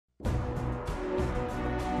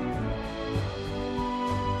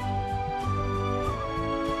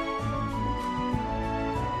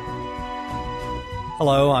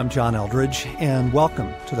Hello, I'm John Eldridge, and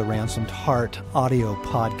welcome to the Ransomed Heart audio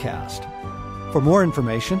podcast. For more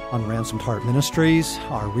information on Ransomed Heart Ministries,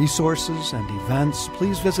 our resources and events,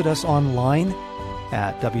 please visit us online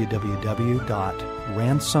at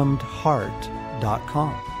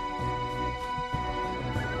www.ransomedheart.com.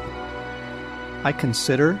 I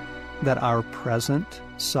consider that our present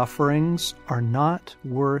sufferings are not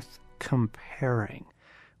worth comparing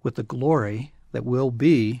with the glory that will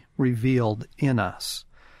be revealed in us.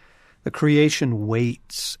 The creation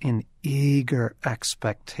waits in eager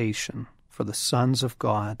expectation for the sons of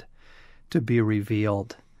God to be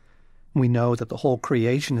revealed. We know that the whole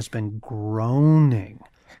creation has been groaning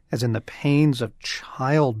as in the pains of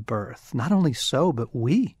childbirth. Not only so, but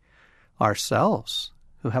we ourselves,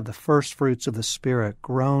 who have the first fruits of the Spirit,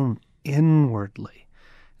 groan inwardly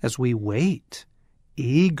as we wait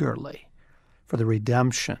eagerly for the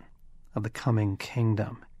redemption of the coming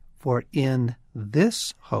kingdom. For in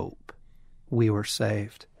this hope we were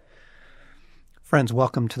saved. Friends,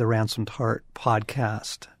 welcome to the Ransomed Heart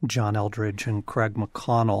podcast. John Eldridge and Craig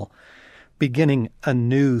McConnell beginning a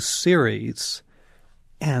new series,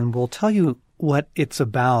 and we'll tell you what it's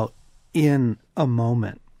about in a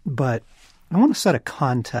moment. But I want to set a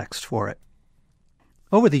context for it.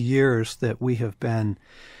 Over the years that we have been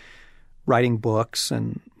writing books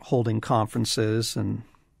and holding conferences and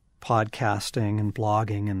podcasting and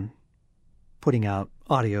blogging and putting out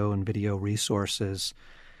audio and video resources,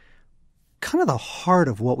 kind of the heart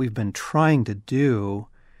of what we've been trying to do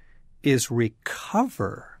is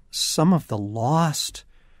recover some of the lost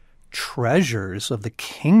treasures of the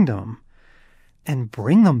kingdom and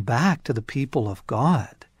bring them back to the people of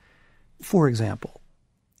God. For example,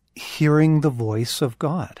 hearing the voice of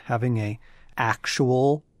God, having an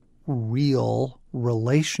actual, real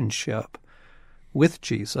relationship with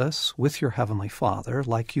Jesus, with your Heavenly Father,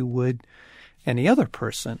 like you would any other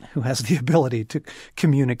person who has the ability to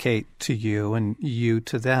communicate to you and you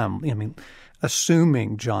to them. I mean,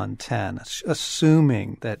 assuming John 10,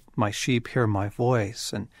 assuming that my sheep hear my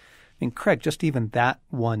voice. And I mean, Craig, just even that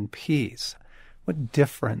one piece, what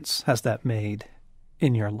difference has that made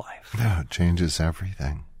in your life? No, it changes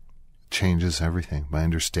everything. It changes everything. My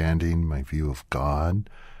understanding, my view of God,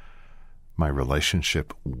 my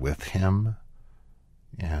relationship with Him,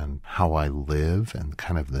 and how I live and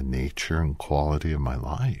kind of the nature and quality of my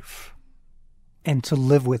life. And to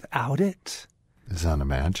live without it is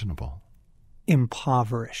unimaginable.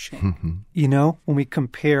 Impoverishing. Mm-hmm. You know, when we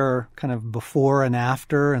compare kind of before and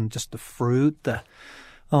after and just the fruit,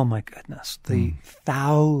 oh my goodness, the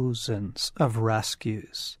thousands of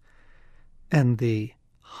rescues and the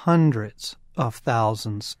hundreds of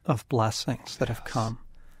thousands of blessings that have come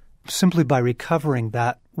simply by recovering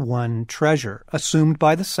that one treasure, assumed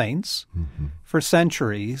by the saints for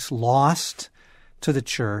centuries, lost to the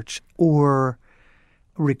church, or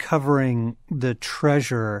recovering the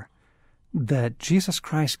treasure that Jesus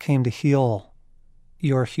Christ came to heal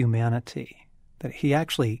your humanity, that He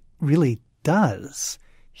actually really does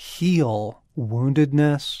heal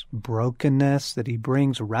woundedness, brokenness, that He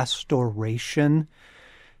brings restoration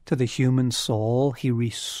to the human soul. He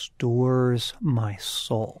restores my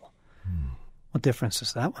soul. What difference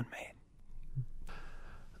has that one made?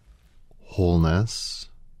 Wholeness,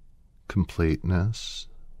 completeness,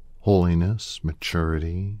 holiness,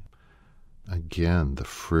 maturity. Again, the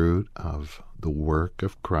fruit of the work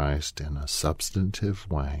of Christ in a substantive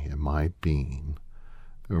way in my being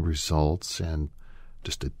results in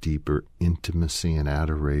just a deeper intimacy and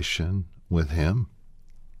adoration with Him.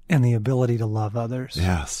 And the ability to love others.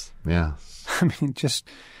 Yes, yes. I mean, just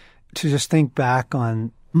to think back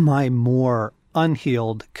on my more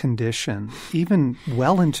unhealed condition, even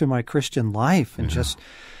well into my Christian life, and just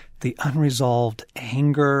the unresolved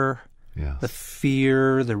anger, the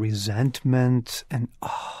fear, the resentment, and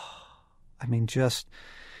just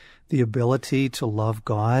the ability to love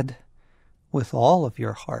God with all of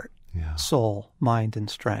your heart, soul, mind, and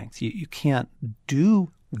strength. You can't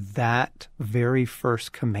do that very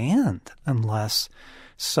first command unless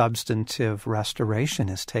substantive restoration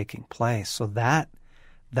is taking place. So that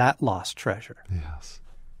lost treasure. Yes.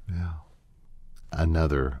 Yeah.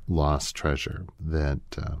 Another lost treasure that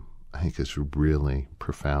I think is really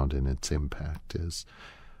profound in its impact is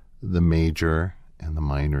the major and the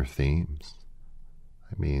minor themes.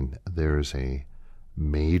 I mean, there's a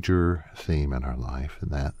major theme in our life, and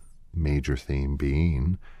that major theme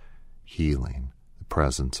being healing, the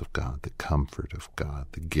presence of God, the comfort of God,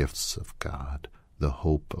 the gifts of God, the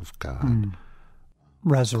hope of God.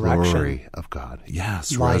 Resurrection. Glory of God.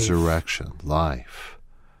 Yes, life. Resurrection, life.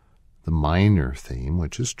 The minor theme,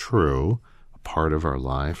 which is true, a part of our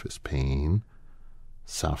life is pain,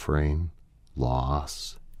 suffering,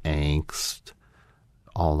 loss, angst,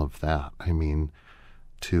 all of that. I mean,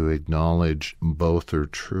 to acknowledge both are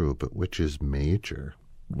true, but which is major?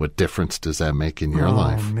 What difference does that make in your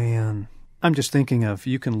life? Oh, man. I'm just thinking of,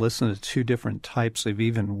 you can listen to two different types of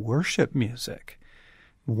even worship music.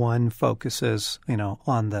 One focuses,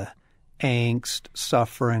 on the angst,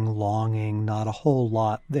 suffering, longing, not a whole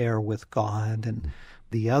lot there with God. And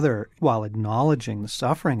the other, while acknowledging the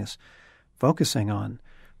suffering, is focusing on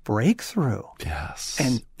breakthrough. Yes.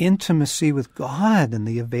 And intimacy with God and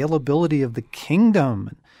the availability of the kingdom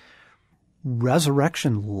and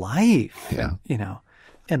resurrection life. Yeah.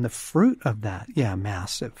 And the fruit of that,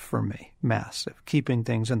 massive for me, massive. Keeping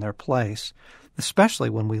things in their place, especially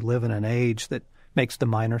when we live in an age that makes the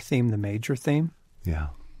minor theme the major theme. Yeah.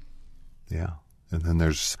 Yeah. And then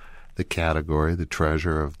there's the category, the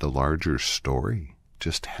treasure of the larger story,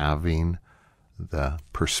 just having the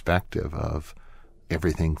perspective of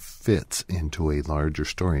everything fits into a larger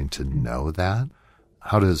story. And to know that,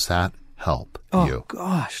 how does that help you? Oh,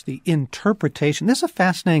 gosh, the interpretation. This is a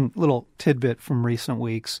fascinating little tidbit from recent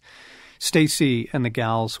weeks. Stacy and the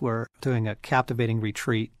gals were doing a captivating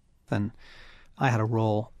retreat, and I had a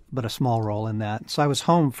role, but a small role in that. So I was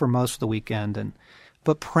home for most of the weekend,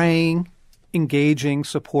 but praying, engaging,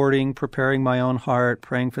 supporting, preparing my own heart,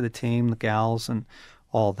 praying for the team, the gals, and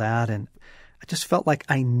all that. And I just felt like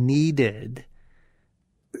I needed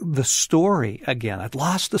the story again. I'd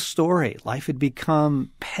lost the story. Life had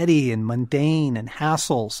become petty and mundane and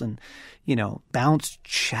hassles and, bounced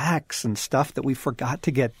checks and stuff that we forgot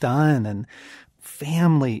to get done and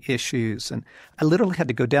family issues. And I literally had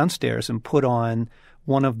to go downstairs and put on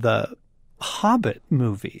one of the Hobbit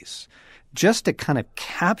movies just to kind of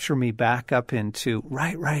capture me back up into,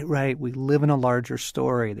 right. We live in a larger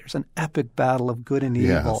story. There's an epic battle of good and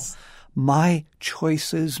evil. Yes. My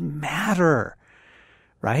choices matter.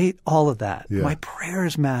 Right? All of that. Yeah. My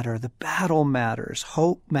prayers matter. The battle matters.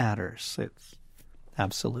 Hope matters. It's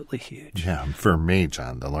absolutely huge. Yeah. For me,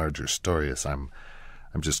 John, the larger story is I'm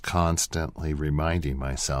just constantly reminding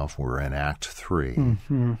myself we're in Act 3,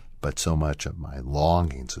 but so much of my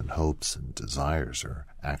longings and hopes and desires are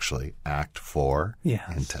actually Act 4. Yes.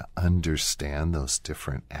 And to understand those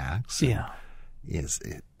different acts Yeah.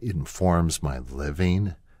 it informs my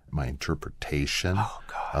living, my interpretation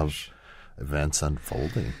of events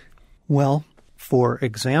unfolding. Well, for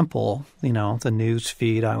example, the news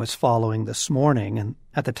feed I was following this morning, and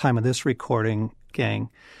at the time of this recording, gang,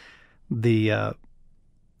 the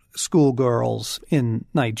schoolgirls in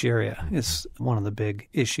Nigeria is one of the big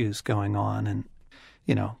issues going on, and,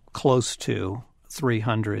 close to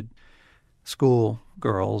 300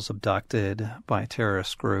 schoolgirls abducted by a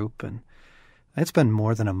terrorist group, and it's been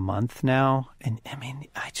more than a month now, and I mean,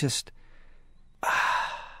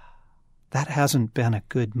 that hasn't been a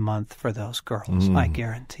good month for those girls, I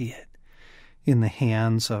guarantee it, in the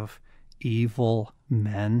hands of evil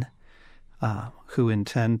men who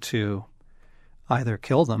intend to either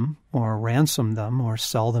kill them or ransom them or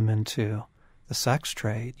sell them into the sex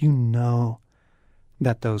trade. You know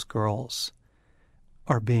that those girls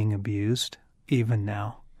are being abused even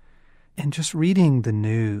now. And just reading the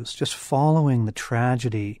news, just following the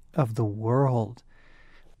tragedy of the world,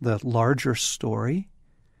 the larger story,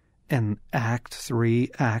 and Act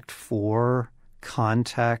 3, Act 4,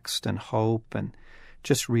 context and hope, and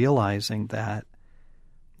just realizing that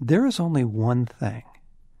there is only one thing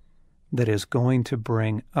that is going to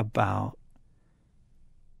bring about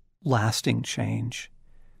lasting change.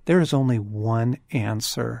 There is only one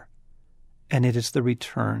answer, and it is the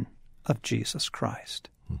return of Jesus Christ.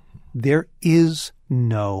 There is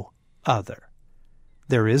no other.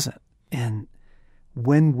 There isn't. And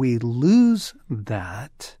when we lose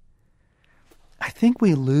that, I think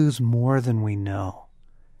we lose more than we know.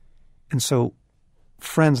 And so,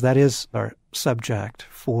 friends, that is our subject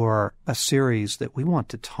for a series that we want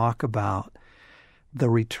to talk about the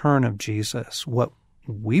return of Jesus, what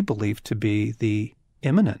we believe to be the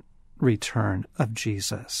imminent return of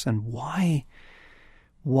Jesus, and why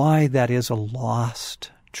that is a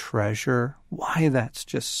lost treasure, why that's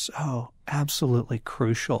just so absolutely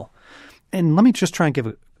crucial. And let me just try and give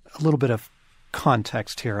a little bit of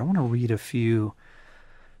context here. I want to read a few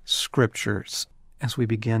scriptures as we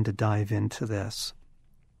begin to dive into this.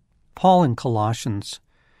 Paul in Colossians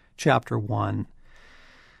chapter 1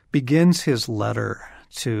 begins his letter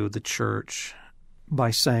to the church by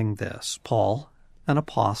saying this: Paul, an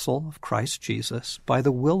apostle of Christ Jesus, by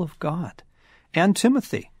the will of God, and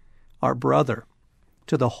Timothy, our brother,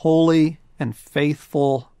 to the holy and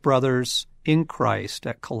faithful brothers in Christ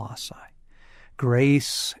at Colossae.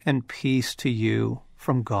 Grace and peace to you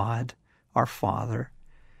from God, our Father,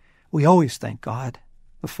 We always thank God,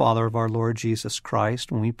 the Father of our Lord Jesus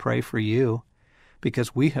Christ, when we pray for you,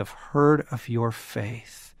 because we have heard of your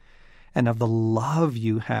faith and of the love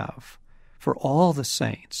you have for all the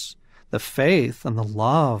saints, the faith and the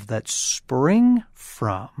love that spring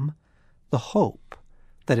from the hope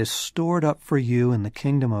that is stored up for you in the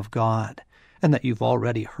kingdom of God, and that you've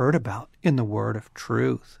already heard about in the word of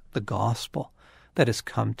truth, the gospel that has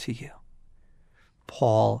come to you.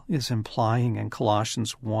 Paul is implying in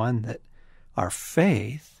Colossians 1 that our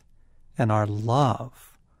faith and our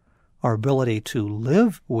love, our ability to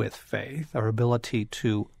live with faith, our ability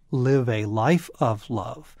to live a life of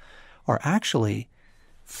love, are actually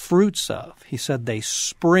fruits of. He said they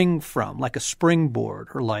spring from, like a springboard,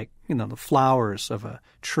 or like, the flowers of a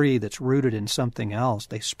tree that's rooted in something else.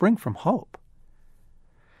 They spring from hope.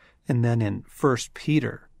 And then in 1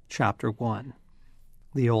 Peter chapter 1,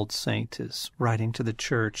 the old saint is writing to the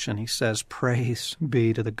church, and he says, "Praise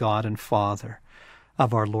be to the God and Father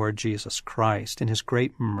of our Lord Jesus Christ. In his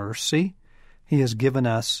great mercy, he has given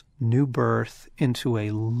us new birth into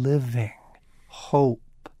a living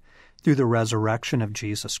hope through the resurrection of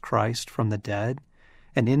Jesus Christ from the dead,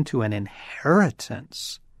 and into an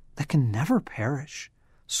inheritance that can never perish,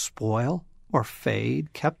 spoil, or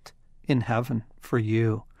fade, kept in heaven for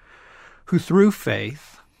you, who through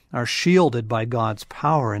faith are shielded by God's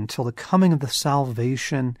power until the coming of the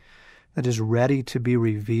salvation that is ready to be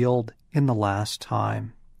revealed in the last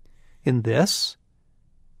time. In this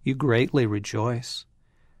you greatly rejoice,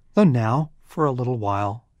 though now, for a little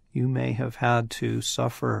while, you may have had to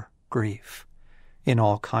suffer grief in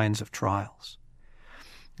all kinds of trials."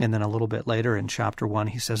 And then a little bit later in chapter 1,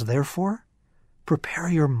 he says, "Therefore, prepare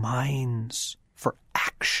your minds for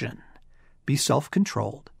action. Be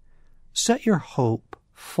self-controlled. Set your hope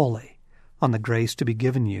fully on the grace to be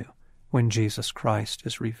given you when Jesus Christ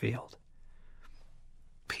is revealed."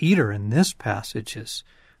 Peter in this passage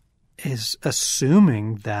is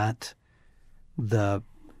assuming that the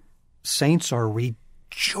saints are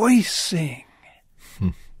rejoicing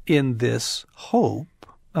in this hope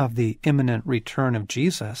of the imminent return of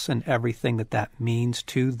Jesus and everything that means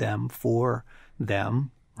to them, for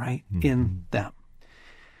them, right, in them.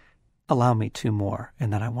 Allow me two more,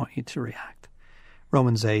 and then I want you to react.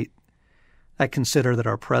 Romans 8, "I consider that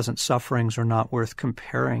our present sufferings are not worth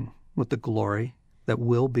comparing with the glory that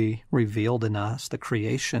will be revealed in us. The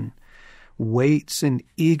creation waits in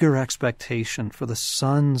eager expectation for the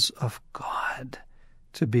sons of God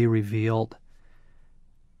to be revealed.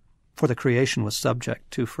 For the creation was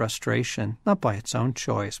subject to frustration, not by its own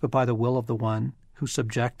choice, but by the will of the one who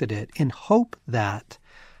subjected it, in hope that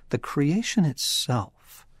the creation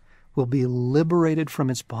itself will be liberated from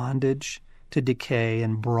its bondage to decay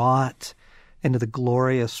and brought into the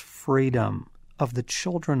glorious freedom of the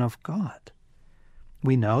children of God.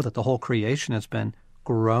 We know that the whole creation has been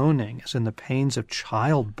groaning as in the pains of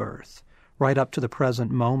childbirth right up to the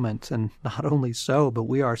present moment, and not only so, but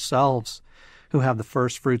we ourselves who have the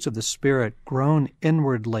first fruits of the Spirit groan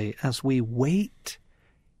inwardly as we wait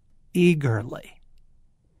eagerly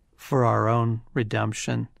for our own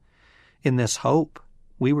redemption. In this hope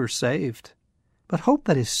we were saved. But hope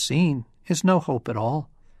that is seen is no hope at all.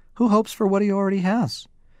 Who hopes for what he already has?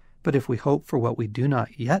 But if we hope for what we do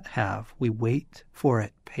not yet have, we wait for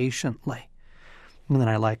it patiently." And then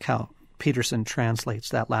I like how Peterson translates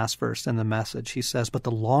that last verse in the Message. He says, "But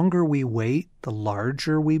the longer we wait, the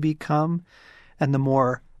larger we become, and the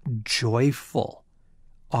more joyful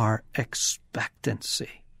our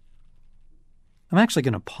expectancy." I'm actually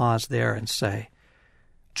going to pause there and say,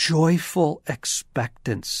 joyful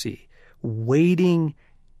expectancy, waiting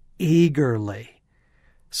eagerly,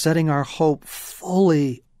 setting our hope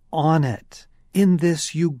fully on it. In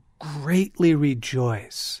this you greatly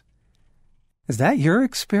rejoice. Is that your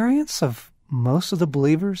experience of most of the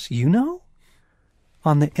believers you know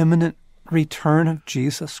on the imminent return of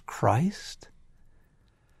Jesus Christ?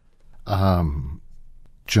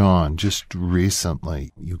 John, just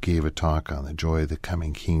recently you gave a talk on the joy of the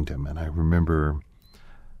coming kingdom, and I remember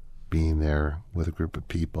being there with a group of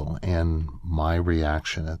people, and my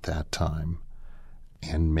reaction at that time,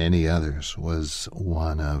 and many others, was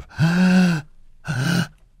one of, and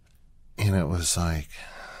it was like,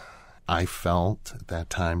 I felt at that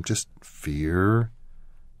time just fear,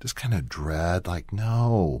 just kind of dread, like,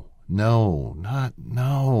 no.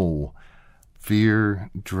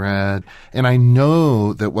 Fear, dread. And I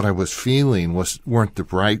know that what I was feeling weren't the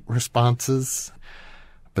right responses,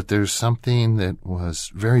 but there's something that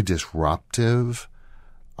was very disruptive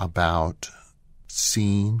about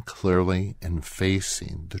seeing clearly and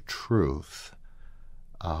facing the truth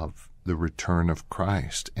of the return of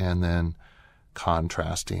Christ, and then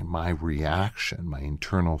contrasting my reaction, my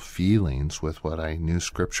internal feelings with what I knew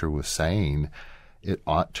Scripture was saying it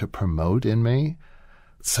ought to promote in me.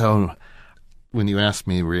 So when you ask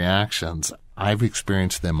me reactions, I've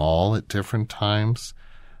experienced them all at different times,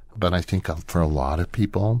 but I think for a lot of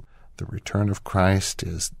people, the return of Christ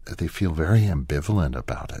is they feel very ambivalent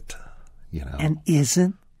about it, you know. And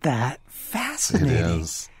isn't that fascinating? It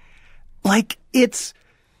is. Like it's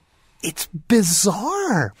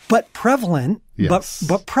bizarre, but prevalent. Yes.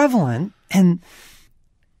 But prevalent. And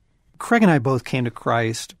Craig and I both came to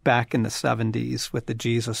Christ back in the 70s with the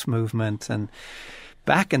Jesus movement. And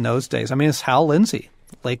back in those days, I mean, it's Hal Lindsey,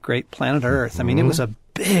 late great Planet Earth. I mean, it was a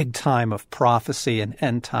big time of prophecy and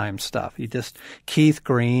end time stuff. Keith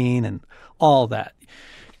Green and all that.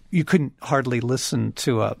 You couldn't hardly listen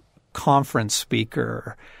to a conference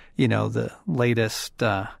speaker, you know, the latest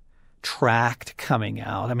tract coming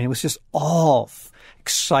out. I mean, it was just all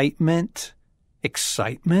excitement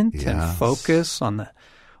Yes. and focus on the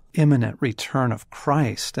imminent return of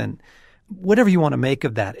Christ. And whatever you want to make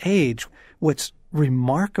of that age, what's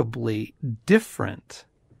remarkably different,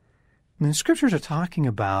 I mean, the scriptures are talking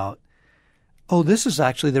about, oh, this is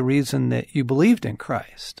actually the reason that you believed in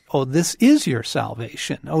Christ. Oh, this is your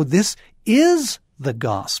salvation. Oh, this is the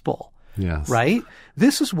gospel. Yes. Right?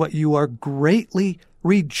 This is what you are greatly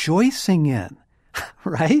rejoicing in,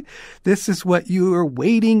 right? This is what you are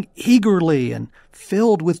waiting eagerly and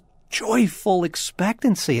filled with joyful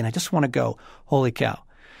expectancy. And I just want to go, holy cow.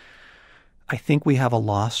 I think we have a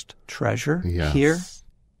lost treasure here.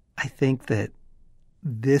 I think that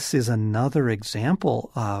this is another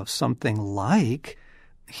example of something like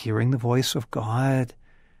hearing the voice of God,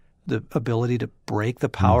 the ability to break the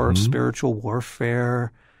power of spiritual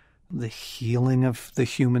warfare, the healing of the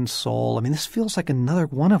human soul. I mean, this feels like another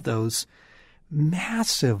one of those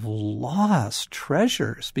massive lost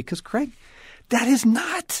treasures because, Craig, that is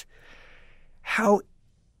not how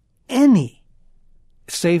any,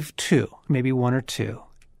 save two, maybe one or two,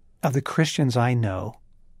 of the Christians I know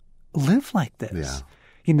live like this. Yeah.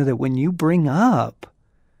 You know, that when you bring up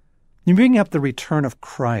the return of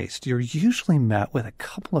Christ, you're usually met with a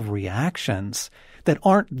couple of reactions that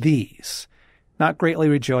aren't these. Not greatly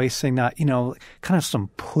rejoicing, not, you know, kind of some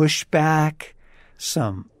pushback,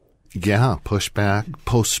 pushback,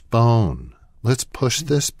 postpone. Let's push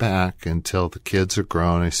this back until the kids are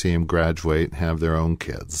grown. I see them graduate and have their own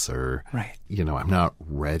kids. Or, right. You know, I'm not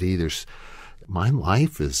ready. My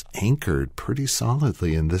life is anchored pretty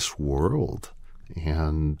solidly in this world.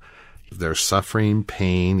 And there's suffering,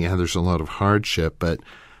 pain. Yeah, there's a lot of hardship. But,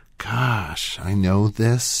 gosh, I know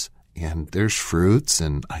this. And there's fruits,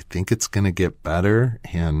 and I think it's going to get better.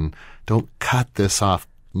 And don't cut this off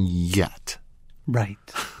yet. Right.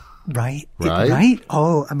 Right. Right? Right?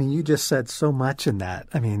 Oh, I mean, you just said so much in that.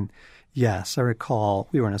 I mean, yes, I recall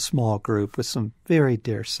we were in a small group with some very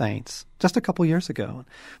dear saints just a couple years ago.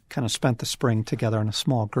 Kind of spent the spring together in a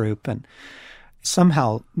small group, and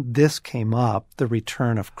somehow this came up, the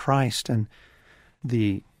return of Christ, and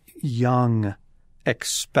the young,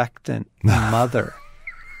 expectant mother,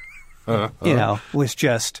 you know, was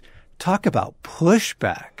just talk about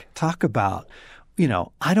pushback, talk about, you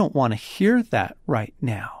know, I don't want to hear that right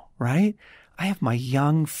now, right? I have my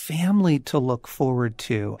young family to look forward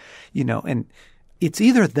to, you know, and it's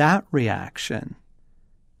either that reaction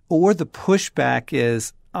or the pushback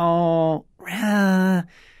is, wacky,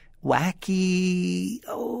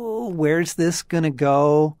 where's this going to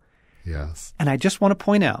go? Yes. And I just want to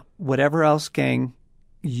point out, whatever else, gang,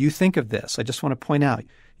 you think of this, I just want to point out,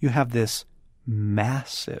 you have this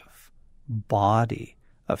massive body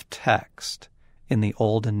of text in the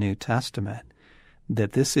Old and New Testament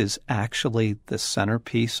that this is actually the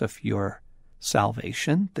centerpiece of your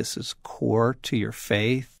salvation. This is core to your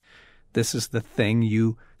faith. This is the thing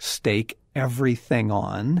you stake everything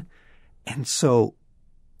on. And so,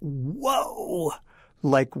 whoa,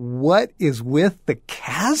 like what is with the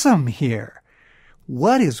chasm here?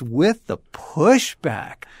 What is with the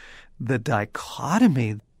pushback, the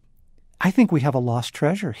dichotomy? I think we have a lost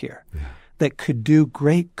treasure here that could do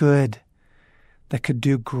great good, that could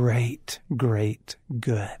do great, great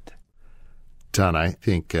good. Don, I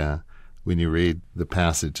think when you read the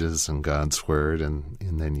passages in God's Word and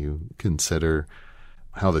then you consider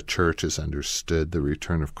how the church has understood the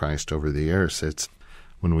return of Christ over the years, it's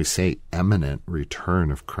when we say imminent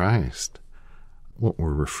return of Christ, what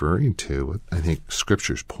we're referring to, what I think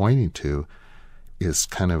Scripture's pointing to, is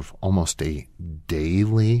kind of almost a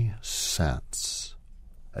daily sense,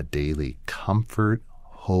 a daily comfort,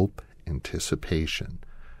 hope, anticipation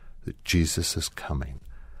that Jesus is coming.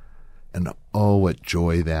 And oh, what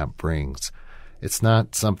joy that brings. It's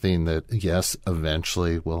not something that, yes,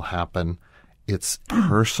 eventually will happen. It's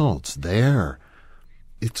personal. It's there.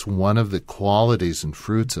 It's one of the qualities and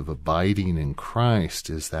fruits of abiding in Christ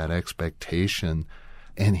is that expectation,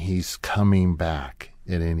 and he's coming back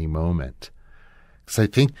at any moment. Because I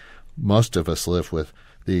think most of us live with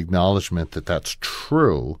the acknowledgement that that's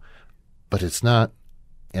true, but it's not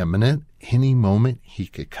imminent. Any moment he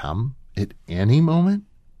could come, at any moment.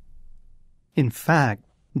 In fact,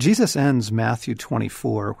 Jesus ends Matthew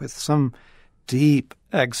 24 with some deep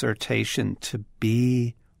exhortation to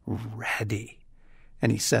be ready.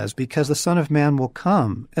 And he says, because the Son of Man will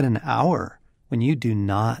come at an hour when you do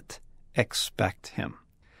not expect him.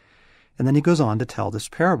 And then he goes on to tell this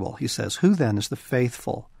parable. He says, who then is the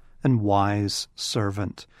faithful and wise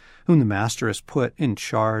servant, whom the master has put in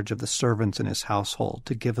charge of the servants in his household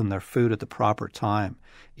to give them their food at the proper time?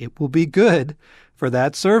 It will be good for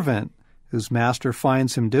that servant whose master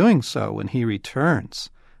finds him doing so when he returns.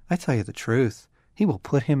 I tell you the truth, he will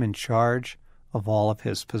put him in charge of all of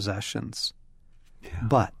his possessions. Yeah.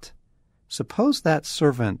 But suppose that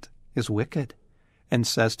servant is wicked and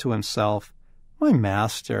says to himself, my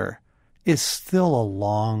master is still a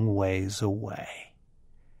long ways away.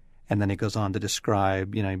 And then he goes on to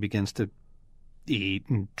describe, he begins to eat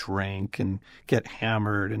and drink and get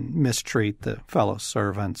hammered and mistreat the fellow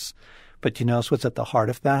servants. But you notice what's at the heart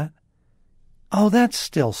of that? Oh, that's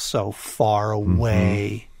still so far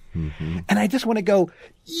away. Mm-hmm. And I just want to go,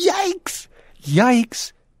 yikes,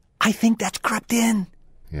 yikes. I think that's crept in.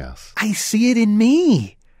 Yes. I see it in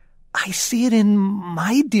me. I see it in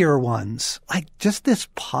my dear ones. Like just this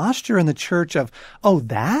posture in the church of, oh,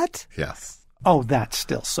 that? Yes. Oh, that's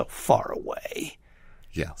still so far away.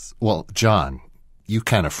 Yes. Well, John, you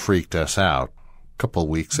kind of freaked us out a couple of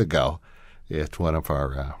weeks ago at one of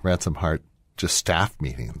our Ransom Heart just staff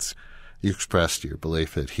meetings. You expressed your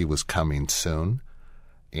belief that he was coming soon.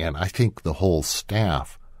 And I think the whole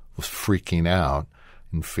staff was freaking out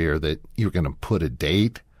in fear that you were going to put a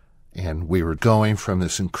date. And we were going from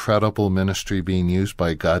this incredible ministry being used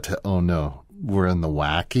by God to, oh no, we're in the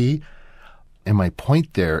wacky. And my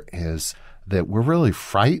point there is that we're really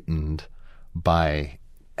frightened by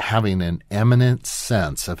having an imminent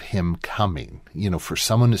sense of him coming. For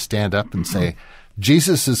someone to stand up and say,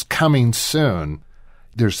 Jesus is coming soon,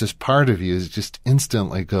 there's this part of you that just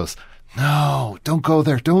instantly goes, no, don't go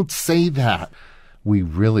there. Don't say that. We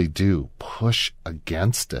really do push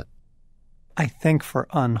against it. I think for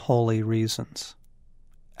unholy reasons,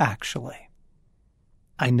 actually.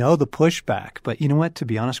 I know the pushback, but you know what? To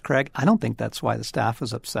be honest, Craig, I don't think that's why the staff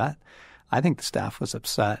was upset. I think the staff was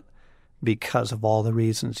upset because of all the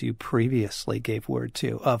reasons you previously gave word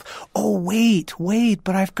to of, oh, wait,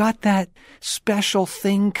 but I've got that special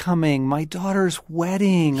thing coming, my daughter's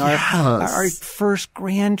wedding, yes. our first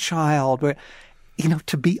grandchild.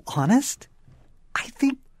 To be honest, I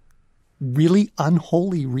think really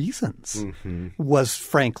unholy reasons was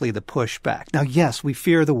frankly the pushback. Now, yes, we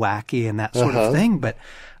fear the wacky and that sort of thing, but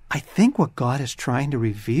I think what God is trying to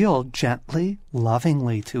reveal gently,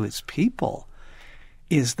 lovingly to his people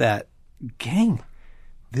is that, gang,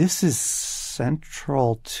 this is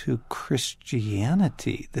central to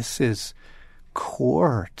Christianity. This is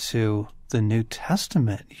core to the New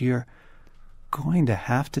Testament. You're going to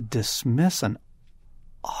have to dismiss an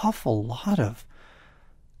awful lot of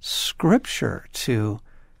Scripture to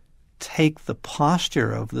take the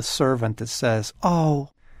posture of the servant that says, oh,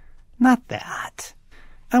 not that.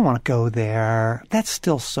 I don't want to go there. That's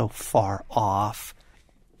still so far off.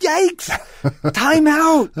 Yikes! Time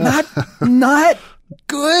out! Not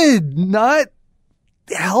good, not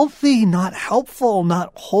healthy, not helpful,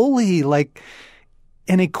 not holy, like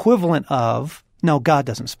an equivalent of, no, God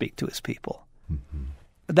doesn't speak to his people. Mm-hmm.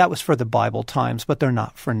 That was for the Bible times, but they're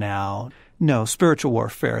not for now. No, spiritual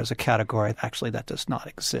warfare is a category. Actually, that does not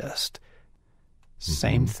exist. Mm-hmm.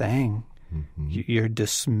 Same thing. Mm-hmm. You're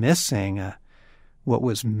dismissing what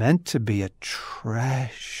was meant to be a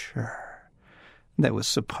treasure that was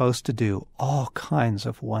supposed to do all kinds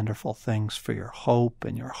of wonderful things for your hope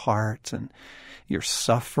and your heart and your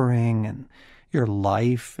suffering and your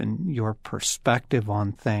life and your perspective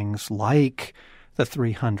on things, like the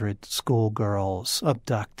 300 schoolgirls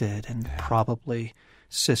abducted and probably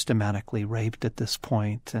systematically raped at this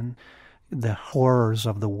point, and the horrors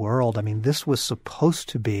of the world. I mean, this was supposed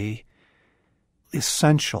to be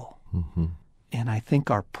essential. Mm-hmm. And I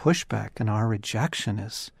think our pushback and our rejection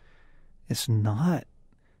is not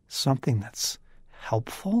something that's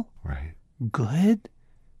helpful, right? Good,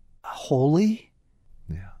 holy.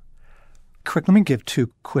 Yeah. Quick, let me give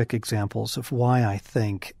two quick examples of why I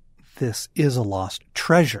think this is a lost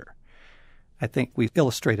treasure. I think we've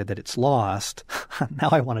illustrated that it's lost. Now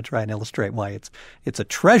I want to try and illustrate why it's a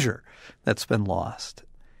treasure that's been lost.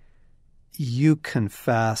 You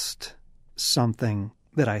confessed something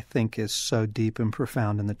that I think is so deep and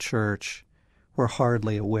profound in the church. We're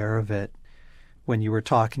hardly aware of it. When you were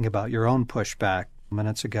talking about your own pushback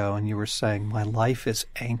minutes ago, and you were saying, my life is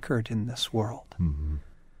anchored in this world,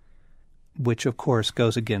 which of course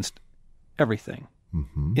goes against everything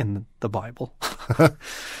in the Bible.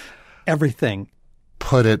 Everything.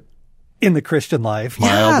 Put it in the Christian life.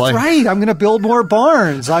 mildly. Yeah, that's right. I'm going to build more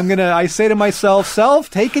barns. I say to myself, self,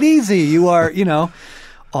 take it easy. You are,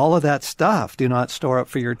 all of that stuff. Do not store up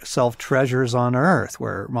for yourself treasures on earth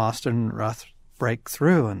where moth and rust break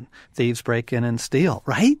through and thieves break in and steal,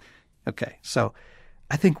 right? Okay, so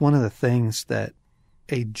I think one of the things that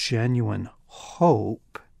a genuine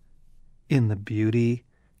hope in the beauty,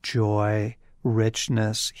 joy,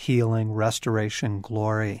 richness, healing, restoration,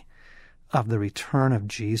 glory of the return of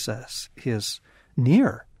Jesus, his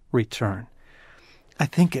near return, I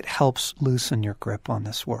think it helps loosen your grip on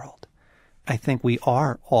this world. I think we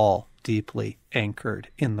are all deeply anchored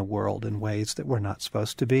in the world in ways that we're not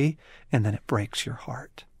supposed to be, and then it breaks your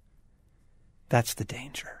heart. That's the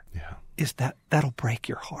danger. Yeah. Is that'll break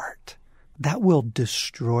your heart. That will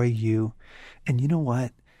destroy you. And you know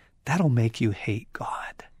what? That'll make you hate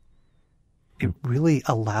God. It really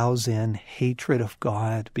allows in hatred of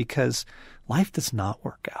God because life does not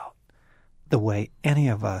work out the way any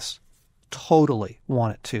of us totally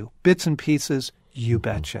want it to. Bits and pieces, you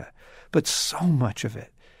betcha. But so much of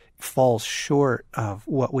it falls short of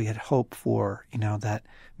what we had hoped for. That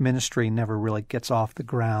ministry never really gets off the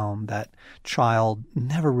ground. That child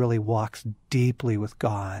never really walks deeply with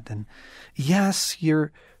God. And yes,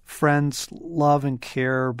 your friends love and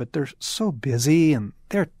care, but they're so busy and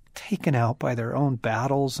they're taken out by their own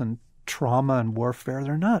battles and trauma and warfare.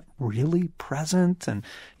 They're not really present. And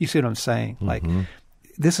you see what I'm saying? Like,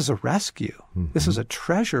 this is a rescue. This is a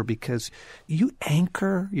treasure because you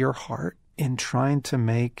anchor your heart in trying to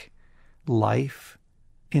make life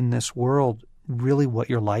in this world really what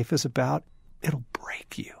your life is about. It'll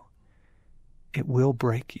break you. It will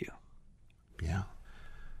break you. Yeah.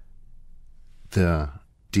 The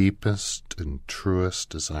deepest and truest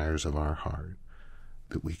desires of our heart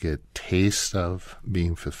that we get taste of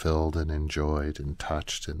being fulfilled and enjoyed and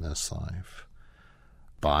touched in this life,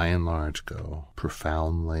 by and large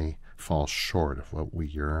profoundly fall short of what we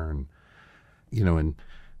yearn. And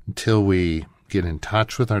until we get in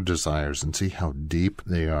touch with our desires and see how deep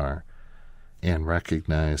they are and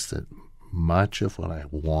recognize that much of what I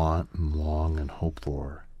want and long and hope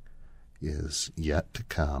for is yet to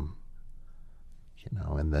come,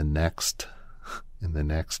 in the next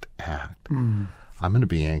act, I'm going to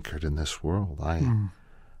be anchored in this world.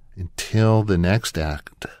 Until the next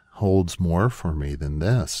act holds more for me than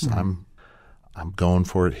this, I'm going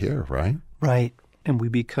for it here, right? Right. And we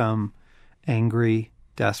become angry,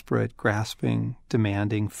 desperate, grasping,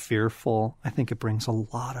 demanding, fearful. I think it brings a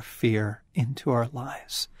lot of fear into our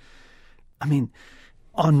lives.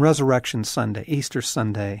 On Resurrection Sunday, Easter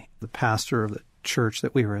Sunday, the pastor of the church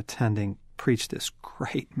that we were attending preached this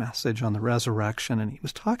great message on the resurrection, and he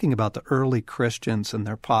was talking about the early Christians and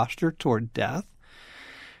their posture toward death.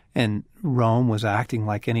 And Rome was acting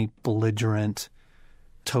like any belligerent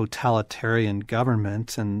totalitarian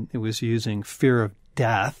government, and it was using fear of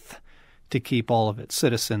death to keep all of its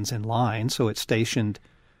citizens in line. So it stationed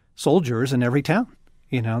soldiers in every town.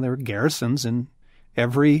 There were garrisons in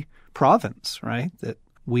every province, right? That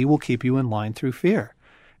we will keep you in line through fear.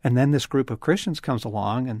 And then this group of Christians comes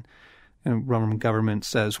along and Roman government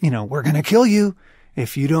says, we're going to kill you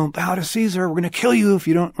if you don't bow to Caesar. We're going to kill you if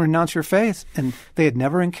you don't renounce your faith. And they had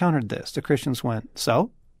never encountered this. The Christians went,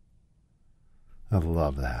 so? I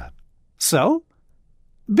love that. So?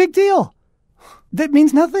 Big deal. That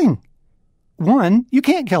means nothing. One, you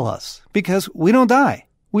can't kill us because we don't die.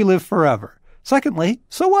 We live forever. Secondly,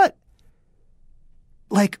 so what?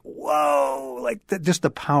 Like, whoa, just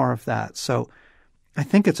the power of that. So I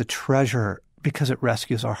think it's a treasure because it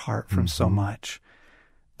rescues our heart from so much.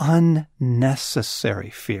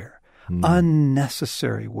 Unnecessary fear,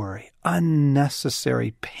 unnecessary worry,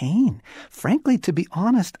 unnecessary pain. Frankly, to be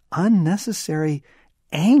honest, unnecessary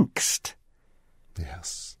angst.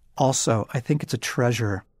 Yes. Also, I think it's a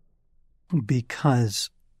treasure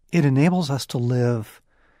because it enables us to live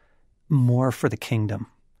more for the kingdom.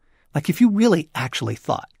 Like if you really actually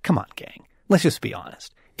thought, come on, gang, let's just be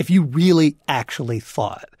honest. If you really actually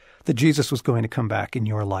thought that Jesus was going to come back in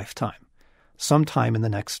your lifetime, sometime in the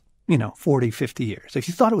next, 40, 50 years, if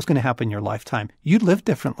you thought it was going to happen in your lifetime, you'd live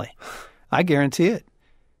differently. I guarantee it.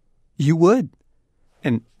 You would.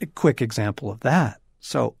 And a quick example of that.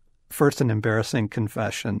 So first an embarrassing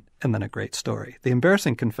confession and then a great story. The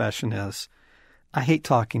embarrassing confession is, I hate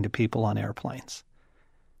talking to people on airplanes.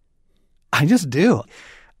 I just do.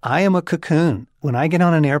 I am a cocoon. When I get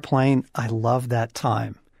on an airplane, I love that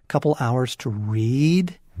time. A couple hours to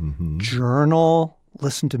read, journal,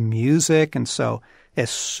 listen to music. And so as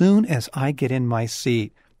soon as I get in my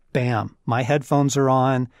seat, bam, my headphones are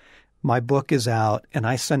on, my book is out, and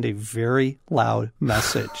I send a very loud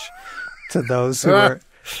message to those who are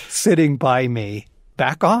sitting by me.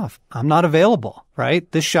 Back off. I'm not available, right?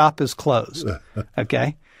 This shop is closed.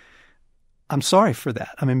 Okay? I'm sorry for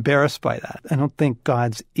that. I'm embarrassed by that. I don't think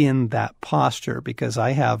God's in that posture because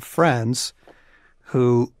I have friends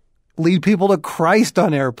who lead people to Christ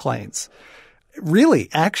on airplanes. Really,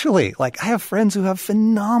 actually, like I have friends who have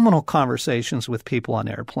phenomenal conversations with people on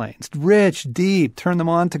airplanes. Rich, deep, turn them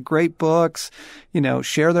on to great books,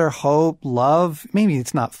 share their hope, love. Maybe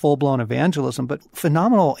it's not full-blown evangelism, but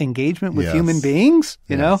phenomenal engagement with human beings,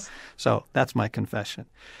 you know? So that's my confession.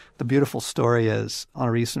 The beautiful story is on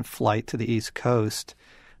a recent flight to the East Coast,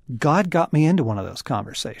 God got me into one of those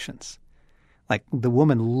conversations. Like the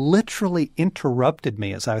woman literally interrupted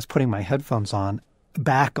me as I was putting my headphones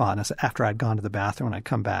back on after I'd gone to the bathroom and I'd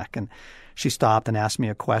come back. And she stopped and asked me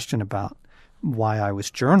a question about why I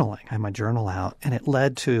was journaling. I had my journal out, and it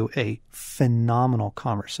led to a phenomenal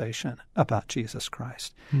conversation about Jesus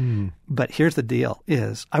Christ. But here's the deal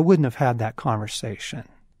is I wouldn't have had that conversation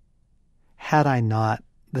had I not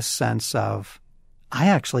the sense of, I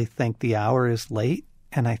actually think the hour is late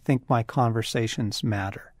and I think my conversations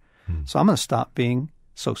matter. So I'm going to stop being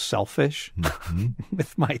so selfish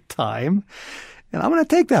with my time. And I'm going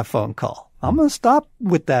to take that phone call. I'm going to stop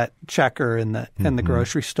with that checker in the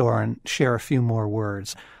grocery store and share a few more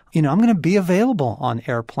words. I'm going to be available on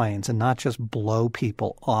airplanes and not just blow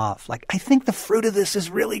people off. Like, I think the fruit of this is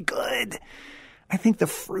really good. I think the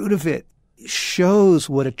fruit of it shows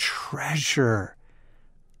what a treasure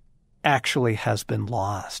actually has been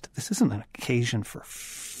lost. This isn't an occasion for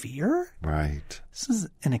fear. Right. This is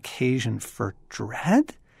an occasion for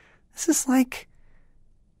dread. This is like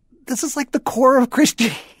the core of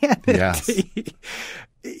Christianity. Yes.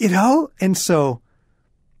 And so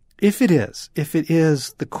if it is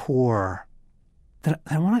the core, then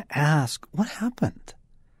I want to ask, what happened?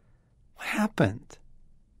 What happened?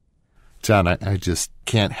 John, I just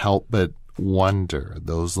can't help but wonder,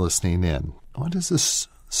 those listening in, what is this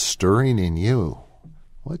stirring in you?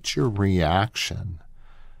 What's your reaction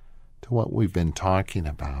to what we've been talking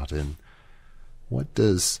about? And what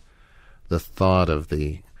does the thought of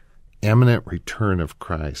the imminent return of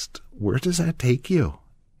Christ, where does that take you?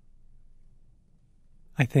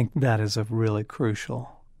 I think that is a really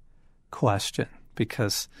crucial question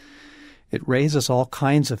because it raises all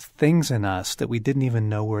kinds of things in us that we didn't even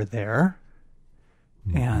know were there.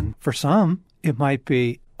 And for some, it might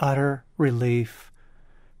be utter relief,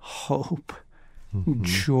 hope,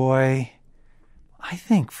 joy. I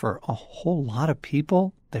think for a whole lot of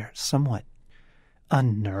people, they're somewhat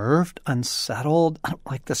unnerved, unsettled. I don't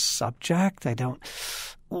like the subject.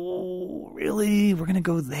 Really? We're going to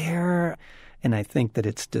go there? And I think that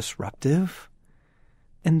it's disruptive.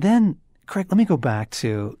 And then, Craig, let me go back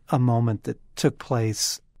to a moment that took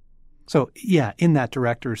place. So, in that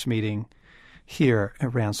director's meeting here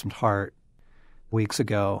at Ransomed Heart weeks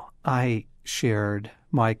ago, I shared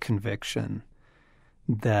my conviction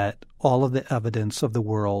that all of the evidence of the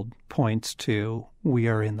world points to we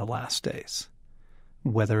are in the last days.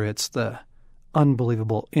 Whether it's the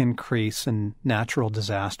unbelievable increase in natural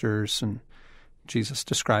disasters, and Jesus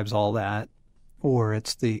describes all that, or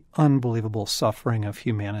it's the unbelievable suffering of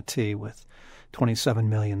humanity with 27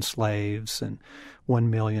 million slaves and 1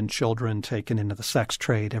 million children taken into the sex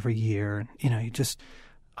trade every year. And,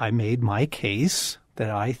 I made my case that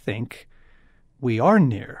I think we are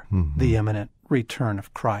near the imminent return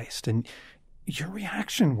of Christ. And your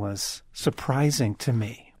reaction was surprising to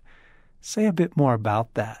me. Say a bit more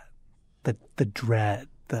about that, the dread,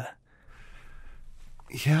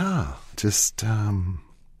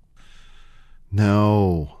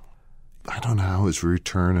 No. I don't know how his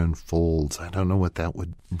return unfolds. I don't know what that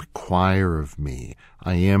would require of me.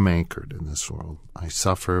 I am anchored in this world. I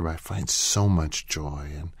suffer, but I find so much joy,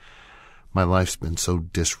 and my life's been so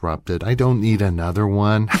disrupted. I don't need another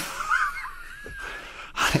one.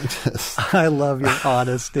 I love your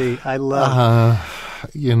honesty. I love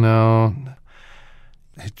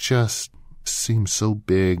it just seems so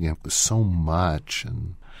big and so much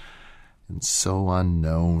and so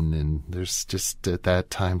unknown, and there's just at that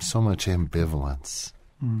time so much ambivalence.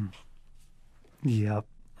 Yep.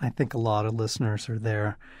 I think a lot of listeners are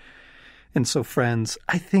there. And so, friends,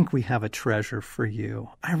 I think we have a treasure for you.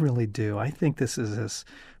 I really do. I think this is as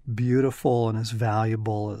beautiful and as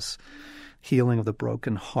valuable as healing of the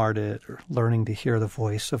brokenhearted, or learning to hear the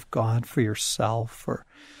voice of God for yourself, or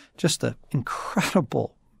just the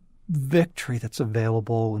incredible victory that's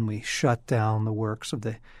available when we shut down the works of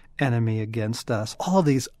the enemy against us. All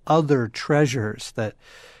these other treasures that,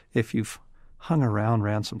 if you've hung around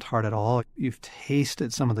Ransomed Heart at all, you've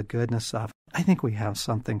tasted some of the goodness of. I think we have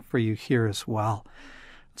something for you here as well.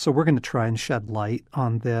 So we're going to try and shed light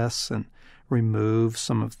on this and remove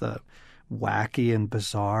some of the wacky and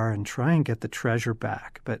bizarre and try and get the treasure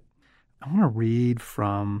back. But I want to read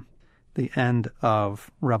from the end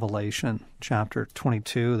of Revelation chapter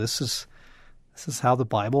 22. This is how the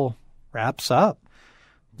Bible wraps up.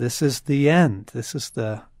 This is the end. This is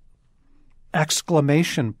the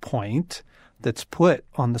exclamation point that's put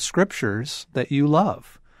on the scriptures that you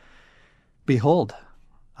love. Behold,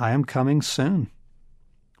 I am coming soon.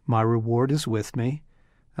 My reward is with me,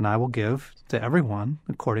 and I will give to everyone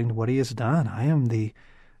according to what he has done. I am the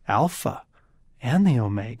Alpha and the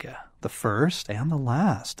Omega, the first and the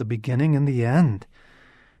last, the beginning and the end.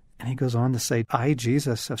 And he goes on to say, I,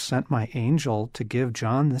 Jesus, have sent my angel to give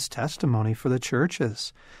John this testimony for the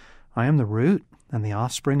churches. I am the root and the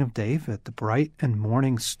offspring of David, the bright and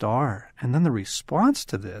morning star. And then the response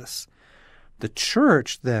to this, the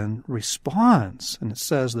church then responds, and it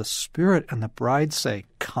says, the Spirit and the bride say,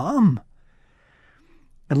 come.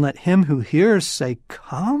 And let him who hears say,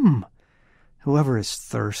 come. Whoever is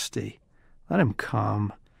thirsty, let him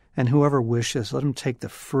come. And whoever wishes, let him take the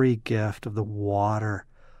free gift of the water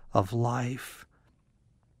of life.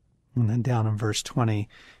 And then down in verse 20,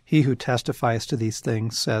 he who testifies to these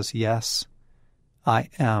things says, yes, I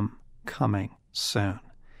am coming soon.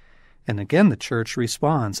 And again the church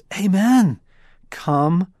responds, amen.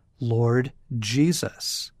 Come, Lord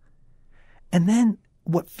Jesus. And then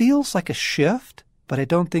what feels like a shift, but I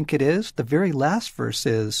don't think it is, the very last verse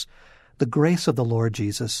is, the grace of the Lord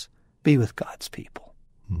Jesus be with God's people.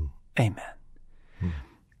 Amen.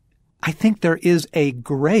 I think there is a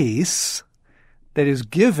grace that is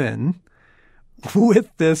given with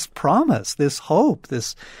this promise, this hope,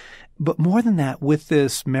 but more than that, with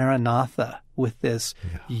this Maranatha, with this,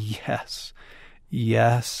 yes,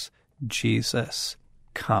 Jesus,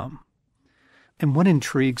 come. And what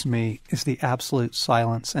intrigues me is the absolute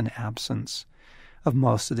silence and absence of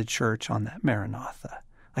most of the church on that Maranatha.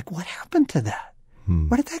 Like, what happened to that?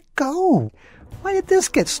 Where did that go? Why did this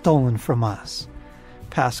get stolen from us?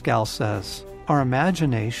 Pascal says, our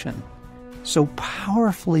imagination so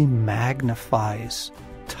powerfully magnifies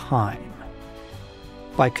time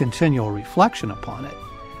by continual reflection upon it,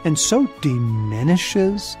 and so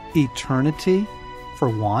diminishes eternity for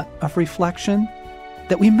want of reflection,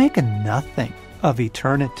 that we make a nothing of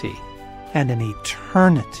eternity and an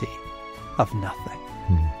eternity of nothing.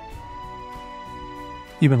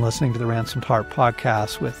 You've been listening to the Ransomed Heart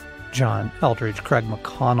podcast with John Eldridge, Craig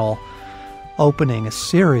McConnell, opening a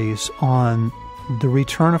series on the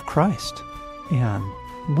return of Christ. And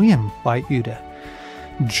we invite you to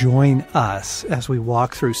join us as we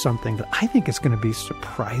walk through something that I think is going to be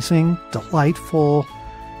surprising, delightful,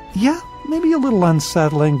 maybe a little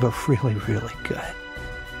unsettling, but really, really good.